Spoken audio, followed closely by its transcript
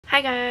Hi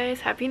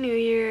guys, happy new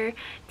year.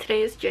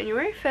 Today is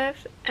January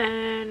 5th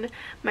and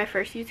my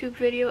first YouTube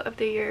video of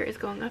the year is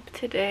going up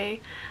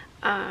today.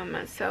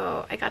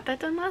 So I got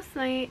that done last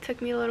night.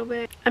 Took me a little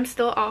bit. I'm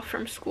still off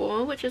from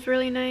school, which is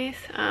really nice.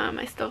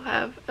 I still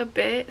have a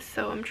bit,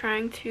 so I'm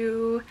trying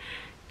to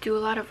do a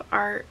lot of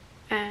art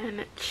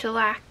and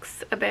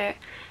chillax a bit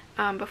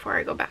before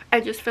I go back. I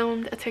just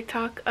filmed a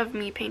TikTok of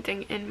me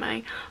painting in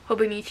my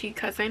Hobonichi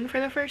cousin for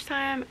the first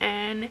time,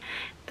 and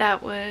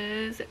that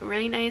was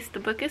really nice. The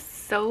book is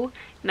so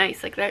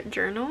nice, like that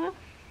journal,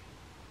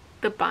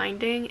 the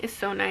binding is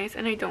so nice,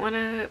 and I don't want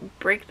to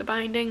break the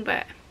binding,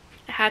 but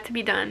it had to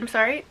be done. I'm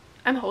sorry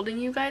I'm holding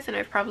you guys and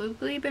I've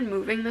probably been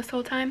moving this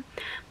whole time,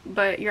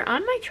 but you're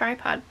on my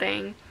tripod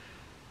thing,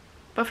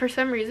 but for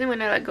some reason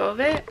when I let go of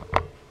it,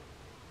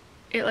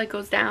 it like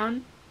goes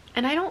down,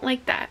 and I don't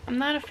like that. I'm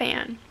not a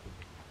fan.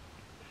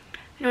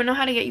 I don't know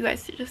how to get you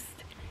guys to just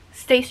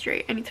stay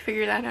straight. I need to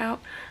figure that out.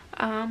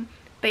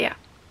 But yeah,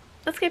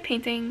 let's get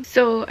painting.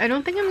 So I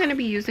don't think I'm gonna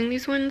be using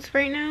these ones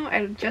right now.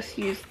 I just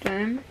used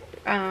them.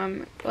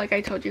 Like I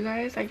told you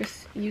guys, I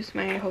just used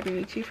my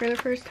Hobonichi for the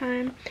first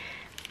time.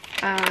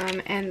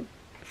 And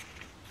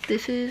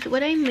this is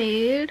what I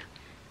made.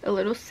 A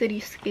little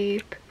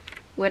cityscape.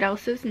 What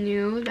else is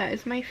new? That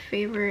is my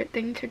favorite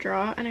thing to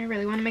draw, and I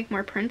really want to make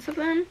more prints of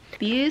them.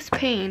 These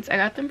paints, I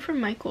got them from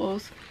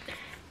Michael's,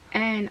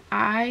 and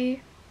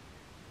I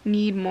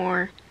need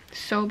more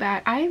so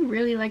bad. I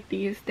really like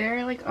these.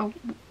 They're like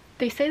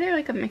they say they're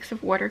like a mix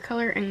of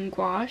watercolor and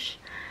gouache,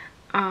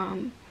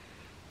 and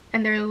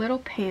they're little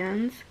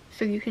pans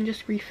so you can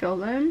just refill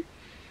them,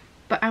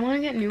 but I want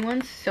to get new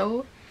ones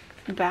so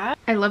bad.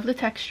 I love the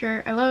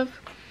texture, I love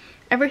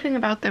everything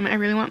about them. I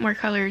really want more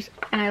colors,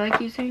 and I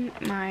like using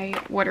my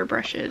water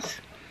brushes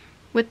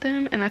with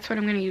them, and that's what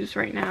I'm going to use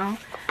right now.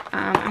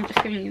 I'm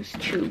just going to use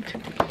tubed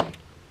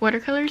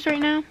watercolors right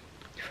now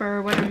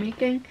for what I'm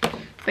making.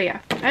 But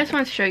yeah, I just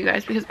wanted to show you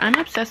guys because I'm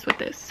obsessed with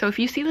this. So if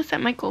you see this at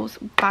Michael's,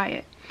 buy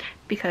it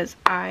because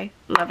I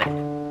love it.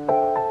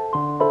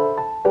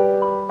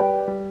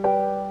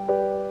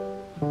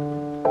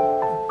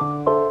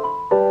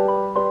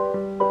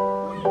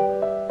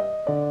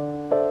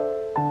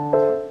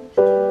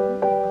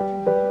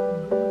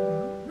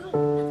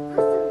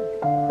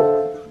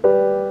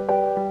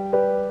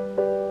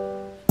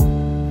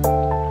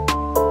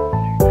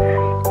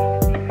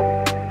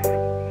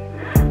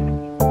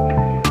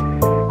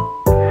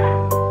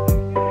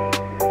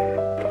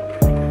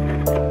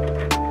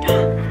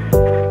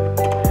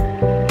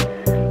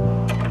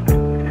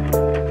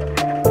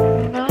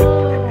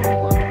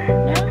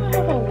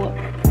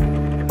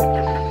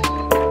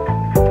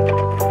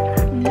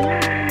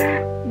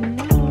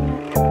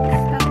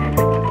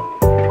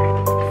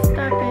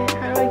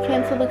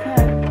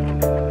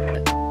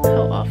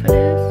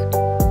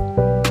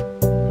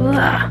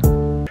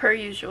 Per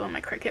usual,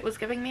 my Cricut was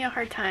giving me a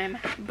hard time,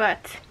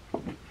 but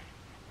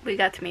we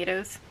got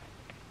tomatoes.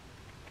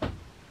 I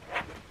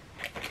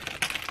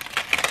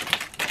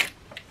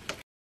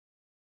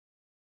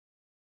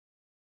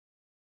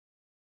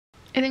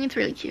think it's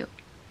really cute.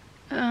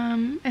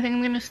 I think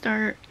I'm gonna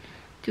start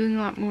doing a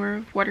lot more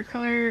of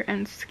watercolor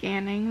and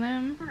scanning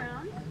them.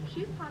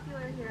 She's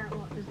popular here at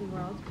Walt Disney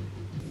World.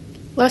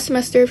 Last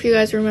semester, if you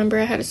guys remember,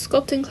 I had a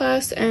sculpting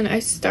class and I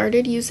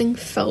started using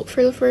felt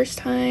for the first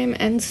time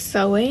and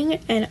sewing,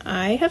 and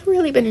I have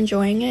really been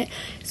enjoying it.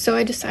 So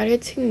I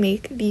decided to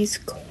make these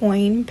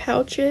coin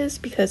pouches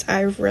because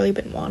I've really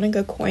been wanting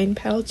a coin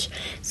pouch.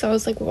 So I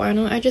was like, why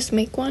don't I just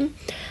make one?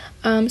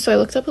 So I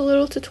looked up a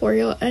little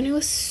tutorial and it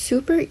was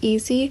super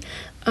easy.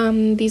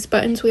 These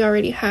buttons we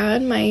already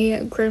had.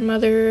 My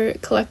grandmother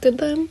collected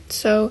them,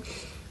 so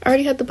I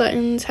already had the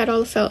buttons, had all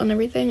the felt and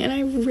everything, and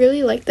I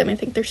really like them. I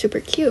think they're super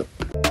cute.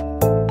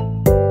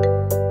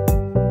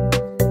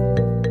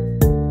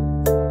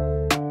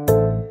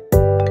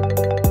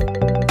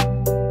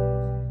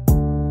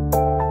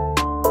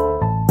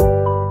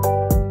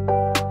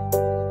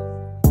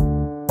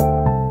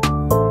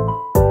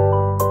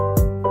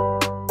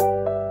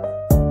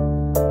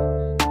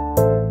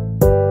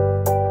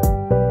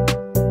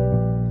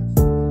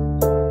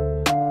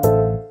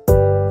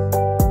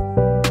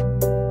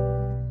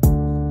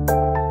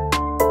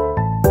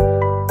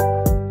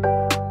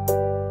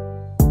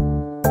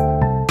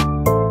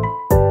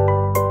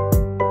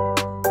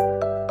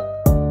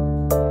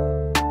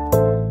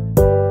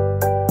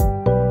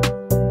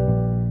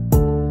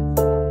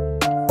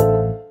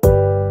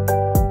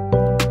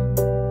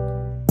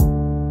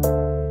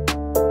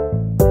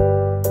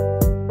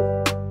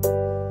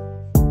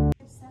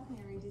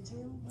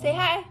 Say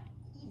hi.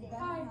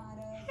 Hi.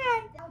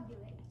 Hi.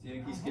 Do you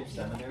think he skipped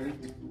seminary?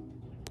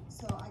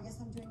 So I guess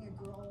I'm doing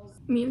a girls.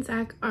 Me and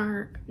Zach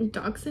are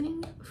dog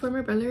sitting for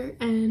my brother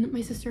and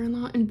my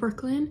sister-in-law in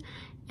Brooklyn,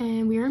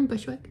 and we are in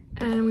Bushwick,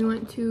 and we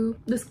went to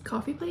this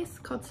coffee place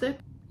called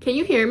Sip. Can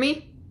you hear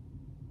me?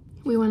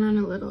 We went on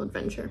a little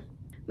adventure.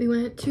 We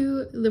went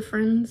to the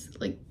Friends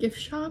like gift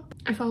shop.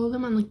 I follow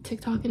them on like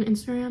TikTok and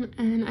Instagram,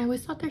 and I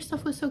always thought their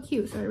stuff was so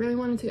cute, so I really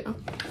wanted to go.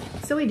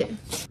 So we did.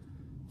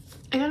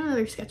 I got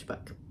another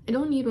sketchbook. I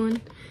don't need one,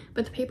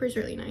 but the paper is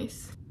really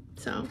nice.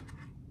 So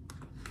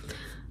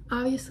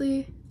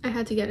obviously I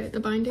had to get it. The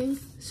binding,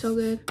 so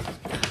good.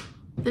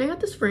 Then I got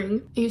this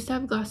ring. I used to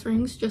have glass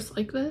rings just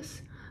like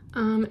this,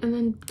 and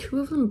then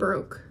 2 of them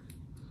broke.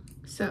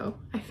 So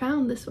I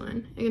found this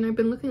one, and I've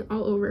been looking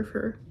all over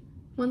for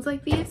ones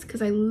like these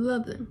because I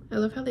love them. I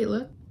love how they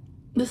look.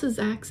 This is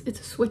Zach's.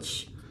 It's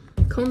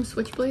a comb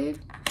switchblade.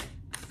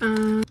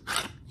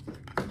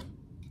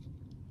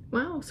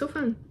 Wow, so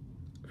fun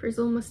for his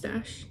little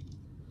mustache.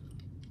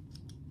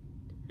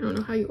 I don't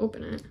know how you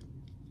open it.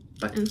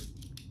 Button.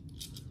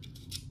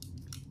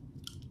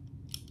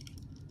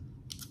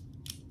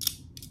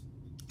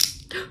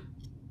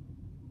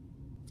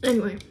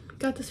 Anyway,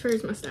 got this for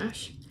his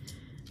mustache.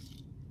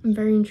 I'm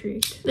very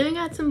intrigued. Then I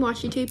got some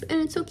washi tape,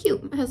 and it's so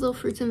cute. It has little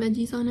fruits and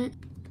veggies on it.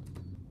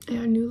 I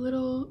got a new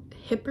little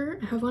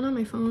hipper. I have one on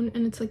my phone,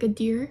 and it's like a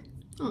deer.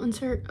 I'll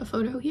insert a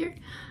photo here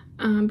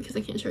because I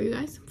can't show you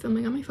guys. I'm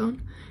filming on my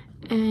phone,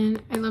 and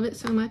I love it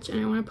so much,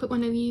 and I want to put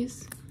one of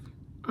these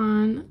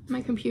on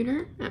my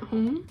computer at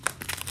home.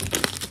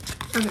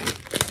 Okay,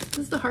 this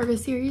is the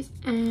Harvest series,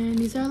 and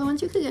these are the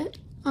ones you could get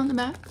on the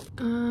back.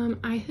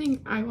 I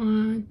think I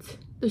want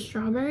the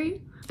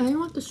strawberry. I think I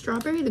want the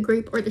strawberry, the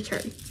grape, or the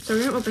cherry. So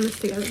we're gonna open this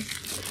together.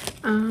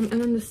 And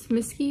then the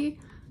Smisky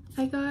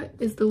I got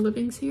is the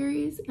Living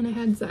series, and I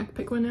had Zach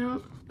pick one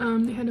out.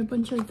 They had a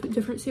bunch of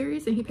different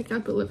series, and he picked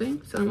out the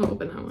Living, so I'm gonna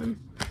open that one.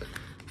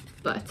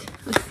 But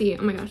let's see.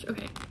 Oh my gosh.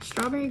 Okay,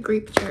 strawberry,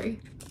 grape, cherry.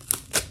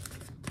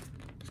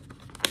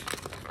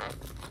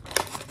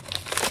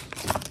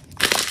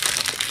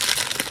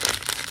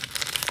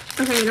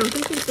 Okay, I don't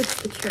think it's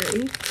the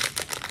cherry.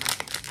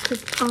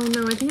 Oh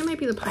no, I think it might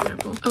be the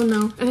pineapple. Oh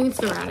no, I think it's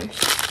the radish.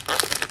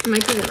 It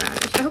might be the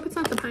radish. I hope it's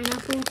not the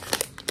pineapple.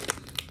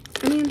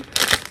 I mean,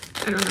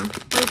 I don't know.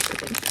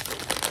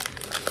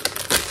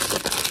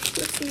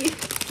 Let's see.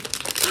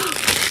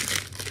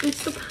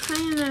 It's the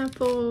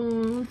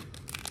pineapple.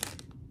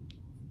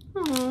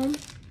 Oh,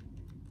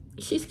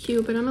 she's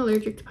cute, but I'm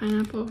allergic to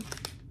pineapple.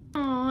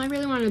 Oh, I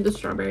really wanted the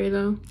strawberry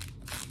though.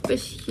 But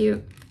she's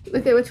cute.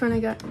 Look at which one I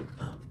got.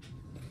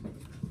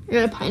 I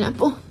got a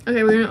pineapple.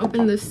 Okay, we're gonna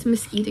open this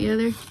Smisky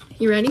together.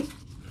 You ready?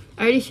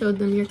 I already showed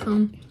them your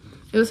comb.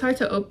 It was hard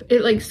to open.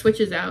 It like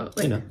switches out,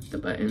 like the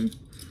button.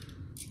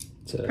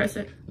 Press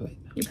it. Wait.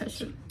 You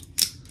press it.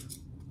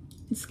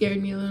 It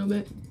scared me a little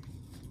bit.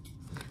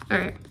 All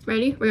right,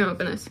 ready? We're gonna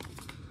open this.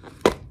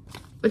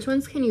 Which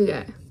ones can you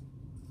get?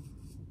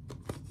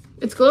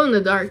 It's glow in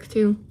the dark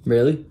too.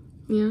 Really?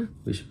 Yeah.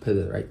 We should put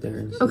it right there.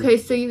 And see. Okay,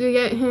 so you could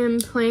get him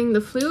playing the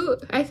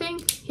flute, I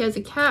think. He has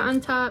a cat on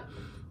top.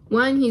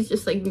 One, he's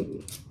just like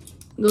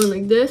going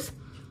like this.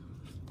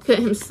 Get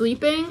him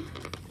sleeping.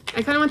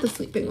 I kind of want the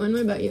sleeping one.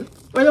 What about you?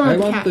 Or the one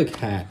with the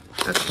cat?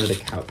 I want the cat. Okay. Or the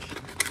couch.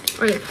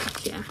 Or the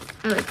couch, yeah.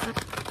 I like that.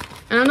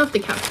 I don't know if the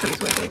couch comes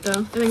with it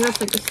though. I think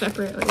that's like a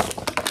separate like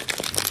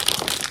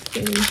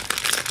thing.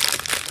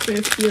 I'm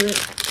gonna feel it.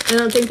 I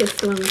don't think it's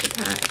the one with the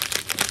cat.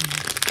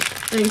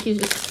 I think he's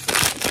just...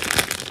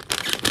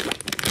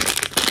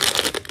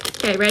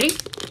 Okay, ready?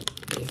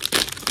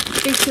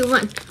 3, 2,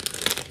 1.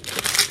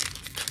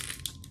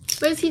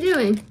 What is he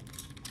doing?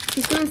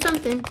 He's doing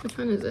something. Which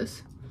one is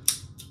this?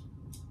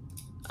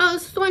 Oh,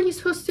 this is the one he's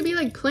supposed to be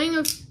like playing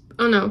a...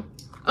 Oh no.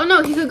 Oh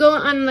no, he could go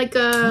on like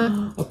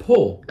a... A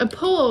pole. A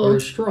pole. Or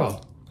a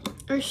straw.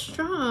 Or a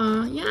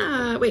straw.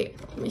 Yeah. Wait,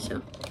 let me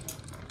show.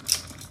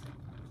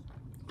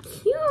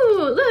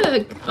 Cute.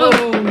 Look.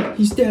 Oh,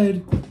 he's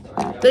dead.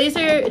 These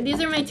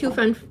are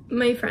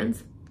my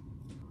friends.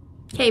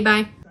 Okay,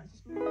 bye.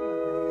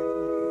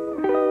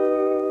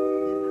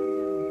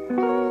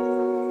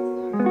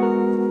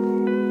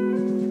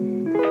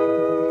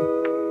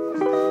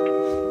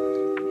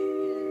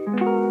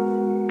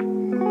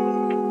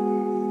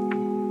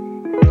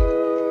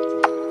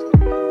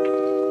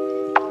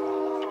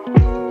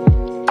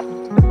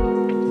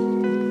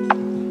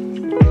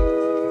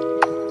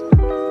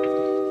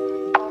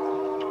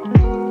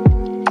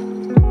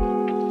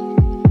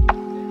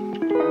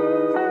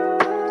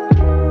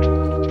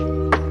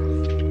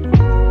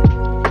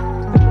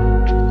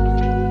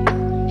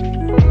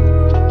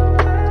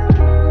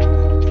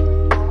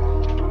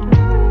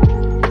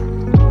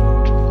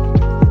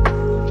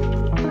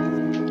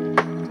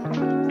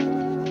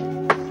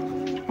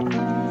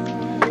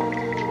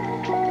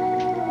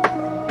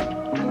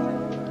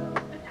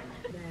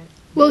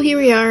 Well, here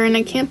we are, and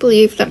I can't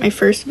believe that my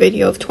first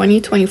video of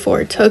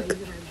 2024 took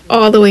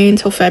all the way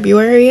until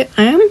February.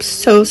 I am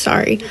so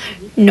sorry.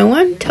 No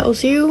one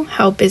tells you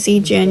how busy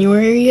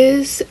January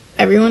is.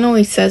 Everyone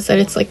always says that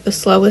it's like the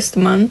slowest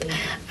month.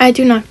 I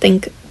do not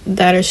think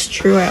that is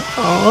true at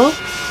all.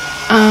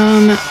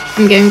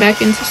 I'm getting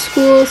back into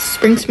school.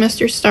 Spring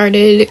semester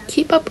started.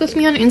 Keep up with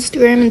me on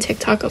Instagram and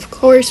TikTok, of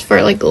course,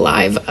 for like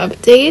live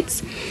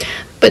updates.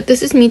 But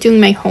this is me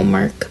doing my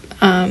homework.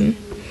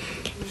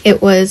 It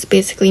was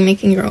basically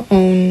making your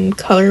own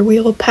color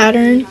wheel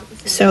pattern.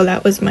 So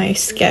that was my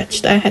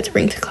sketch that I had to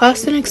bring to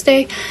class the next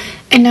day.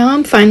 And now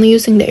I'm finally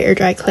using the air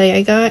dry clay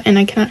I got, and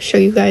I cannot show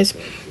you guys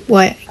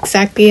what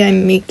exactly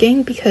I'm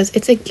making because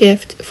it's a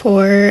gift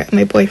for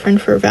my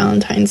boyfriend for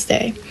Valentine's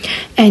Day,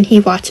 and he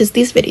watches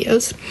these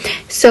videos.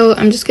 So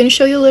I'm just going to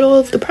show you a little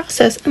of the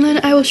process, and then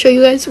I will show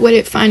you guys what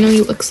it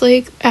finally looks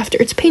like after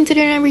it's painted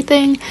and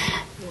everything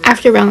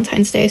after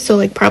Valentine's Day. So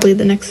like probably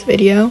the next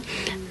video,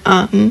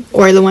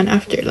 or the one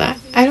after that.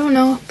 I don't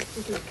know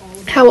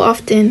how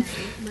often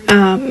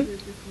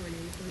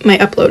my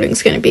uploading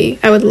is going to be.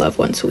 I would love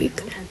once a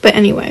week. But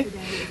anyway,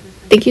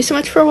 thank you so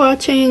much for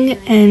watching,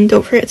 and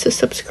don't forget to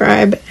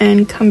subscribe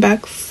and come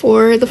back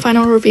for the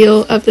final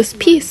reveal of this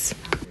piece.